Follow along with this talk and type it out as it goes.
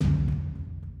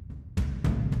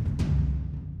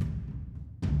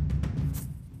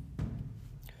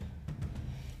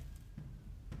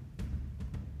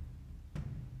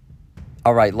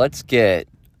All right, let's get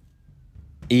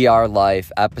ER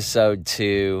Life episode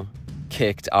 2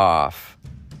 kicked off.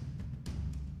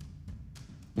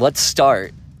 Let's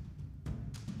start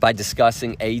by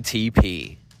discussing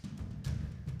ATP.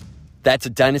 That's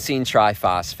adenosine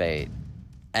triphosphate.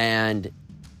 And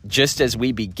just as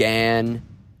we began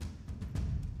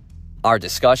our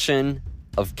discussion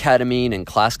of ketamine and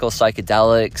classical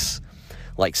psychedelics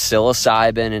like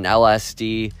psilocybin and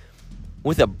LSD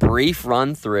with a brief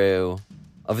run through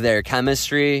of their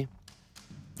chemistry,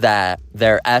 that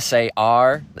their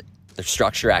SAR, their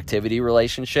structure-activity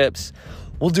relationships,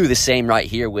 we'll do the same right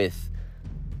here with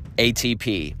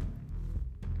ATP.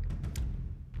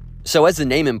 So as the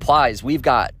name implies, we've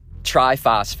got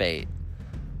triphosphate.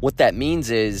 What that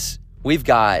means is we've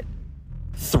got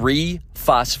 3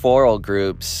 phosphoryl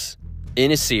groups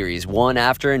in a series, one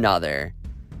after another,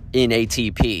 in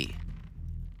ATP.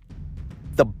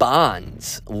 The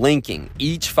bonds linking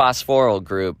each phosphoryl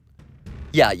group,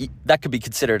 that could be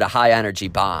considered a high-energy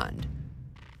bond.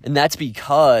 And that's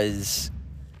because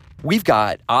we've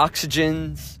got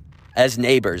oxygens as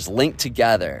neighbors linked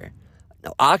together.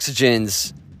 Now,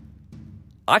 oxygens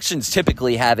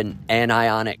typically have an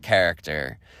anionic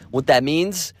character. What that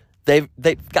means, they've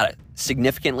got a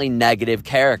significantly negative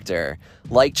character.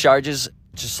 Like charges,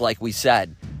 just like we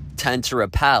said, tend to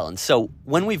repel. And so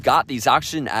when we've got these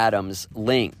oxygen atoms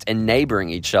linked and neighboring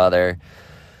each other,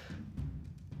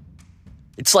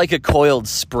 it's like a coiled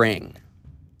spring.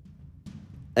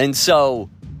 And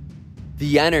so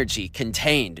the energy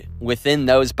contained within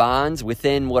those bonds,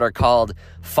 within what are called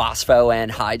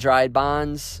phosphoanhydride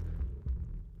bonds,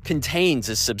 contains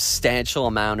a substantial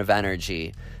amount of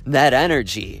energy. And that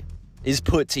energy is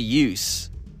put to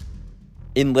use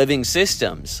in living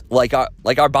systems like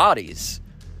our bodies.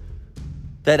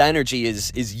 That energy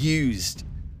is used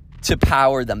to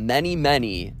power the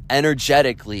many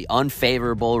energetically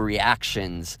unfavorable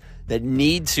reactions that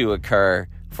need to occur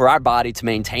for our body to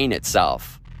maintain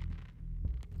itself.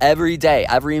 Every day,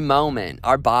 every moment,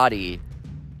 our body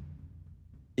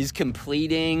is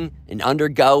completing and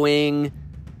undergoing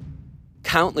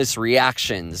countless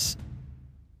reactions.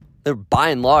 They're by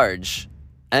and large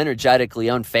energetically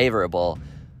unfavorable.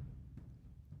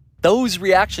 Those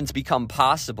reactions become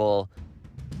possible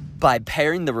by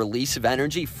pairing the release of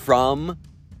energy from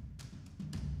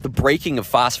the breaking of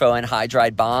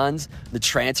phosphoanhydride bonds, the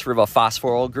transfer of a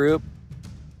phosphoryl group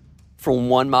from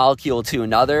one molecule to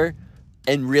another,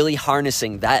 and really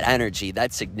harnessing that energy,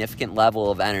 that significant level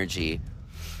of energy.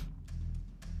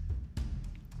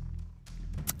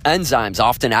 Enzymes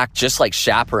often act just like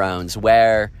chaperones,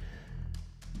 where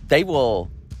they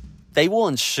will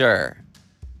ensure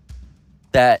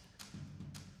that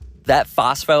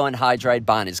phosphoanhydride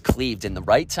bond is cleaved in the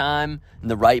right time, in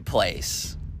the right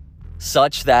place,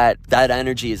 such that that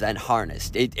energy is then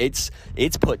harnessed. It's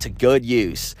put to good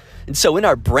use. And so in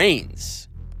our brains,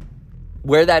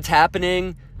 where that's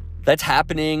happening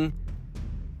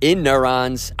in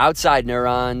neurons, outside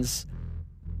neurons,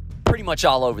 pretty much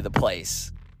all over the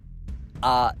place.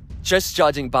 Just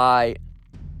judging by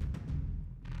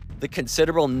the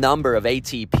considerable number of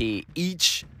ATP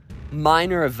each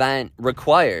minor event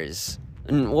requires,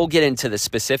 and we'll get into the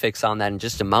specifics on that in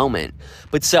just a moment.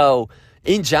 But so,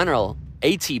 in general,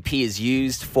 ATP is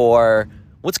used for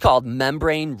what's called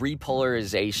membrane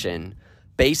repolarization.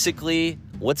 Basically,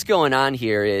 what's going on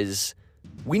here is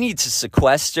we need to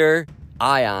sequester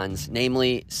ions,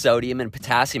 namely sodium and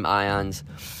potassium ions,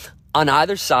 on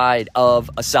either side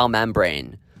of a cell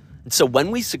membrane. And so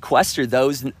when we sequester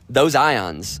those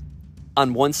ions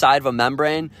on one side of a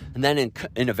membrane, and then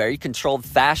in a very controlled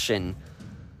fashion,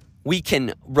 we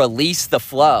can release the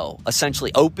flow,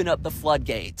 essentially open up the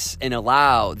floodgates and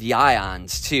allow the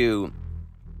ions to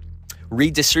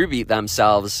redistribute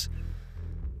themselves.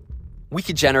 We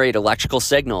could generate electrical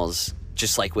signals,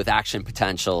 just like with action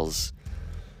potentials.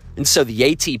 And so the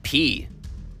ATP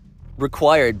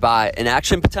required by an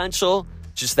action potential,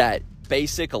 just that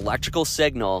basic electrical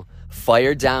signal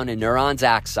fired down a neuron's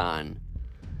axon,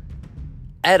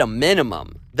 at a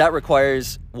minimum, that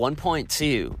requires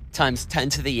 1.2 times 10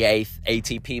 to the 8th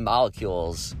ATP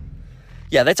molecules.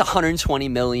 Yeah, that's 120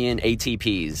 million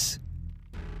ATPs.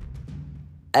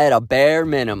 At a bare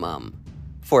minimum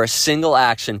for a single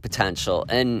action potential.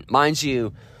 And mind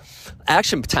you,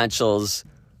 action potentials,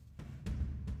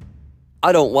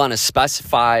 I don't want to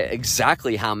specify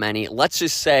exactly how many. Let's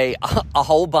just say a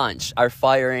whole bunch are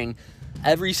firing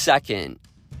every second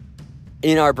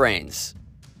in our brains.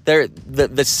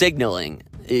 The signaling,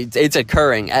 it's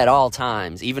occurring at all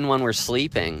times, even when we're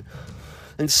sleeping.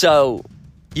 And so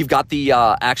you've got the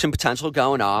action potential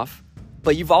going off.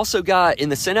 But you've also got, in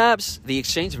the synapse, the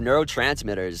exchange of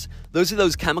neurotransmitters. Those are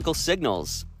those chemical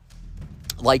signals,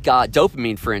 like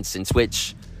dopamine, for instance,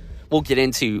 which we'll get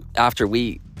into after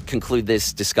we conclude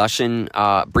this discussion,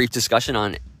 brief discussion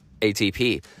on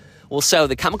ATP. Well, so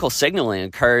the chemical signaling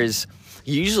occurs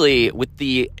usually with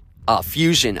the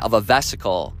fusion of a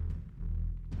vesicle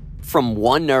from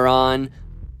one neuron,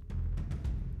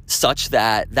 such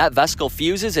that that vesicle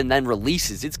fuses and then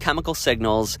releases its chemical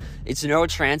signals, its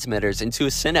neurotransmitters into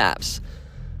a synapse.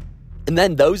 And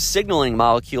then those signaling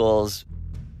molecules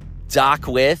dock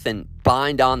with and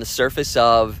bind on the surface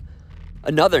of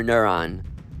another neuron,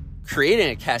 creating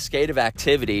a cascade of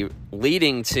activity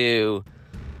leading to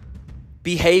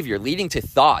behavior, leading to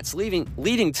thoughts,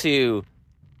 leading to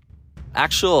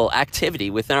actual activity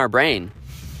within our brain.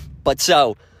 But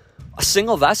so a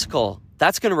single vesicle,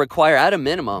 that's going to require at a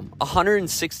minimum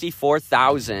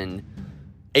 164,000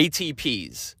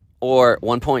 ATPs, or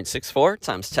 1.64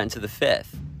 times 10 to the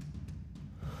fifth.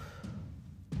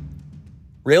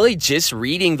 Really just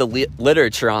reading the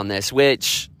literature on this,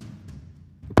 which,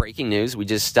 breaking news, we've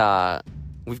got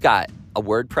a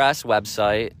WordPress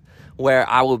website where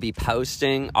I will be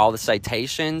posting all the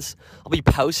citations. I'll be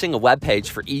posting a webpage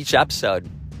for each episode.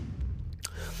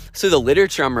 So the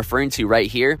literature I'm referring to right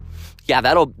here, yeah,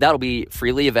 that'll be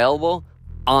freely available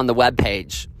on the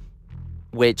webpage,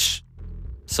 which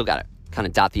still got to kind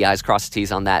of dot the I's, cross the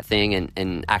T's on that thing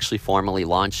and actually formally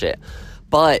launch it.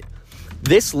 But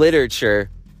this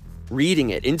literature, reading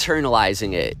it,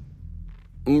 internalizing it,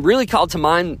 really called to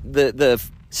mind the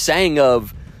saying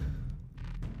of,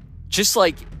 just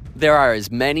like there are as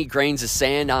many grains of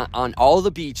sand on all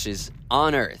the beaches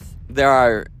on Earth, there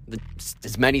are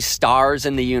as many stars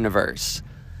in the universe.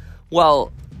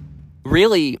 Well,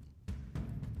 really,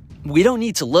 we don't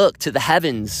need to look to the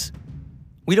heavens.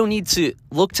 We don't need to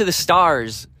look to the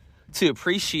stars to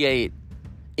appreciate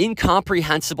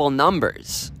incomprehensible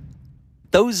numbers.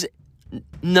 Those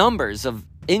numbers of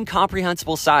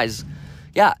incomprehensible size,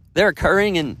 yeah, they're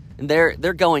occurring and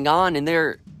they're going on, and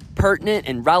they're pertinent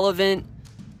and relevant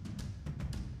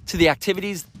to the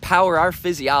activities that power our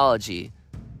physiology,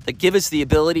 that give us the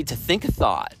ability to think a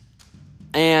thought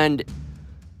and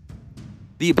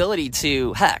the ability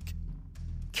to, heck,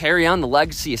 carry on the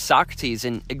legacy of Socrates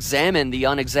and examine the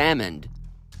unexamined.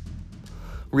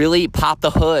 Really pop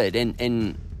the hood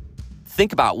and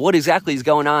think about what exactly is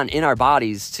going on in our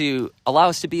bodies to allow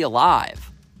us to be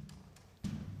alive.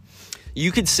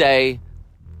 You could say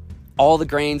all the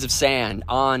grains of sand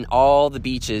on all the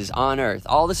beaches on Earth,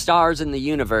 all the stars in the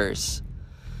universe.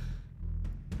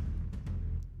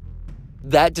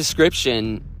 That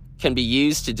description can be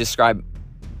used to describe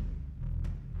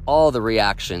all the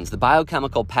reactions, the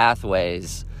biochemical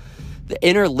pathways, the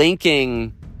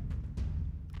interlinking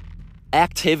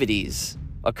activities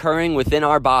occurring within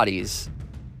our bodies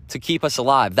to keep us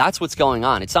alive. That's what's going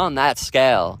on. It's on that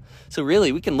scale. So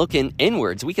really, we can look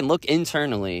inwards. We can look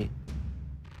internally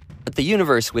at the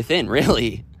universe within,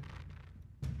 really.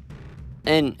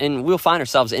 And we'll find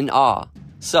ourselves in awe.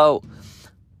 So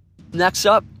next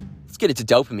up, let's get into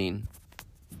dopamine.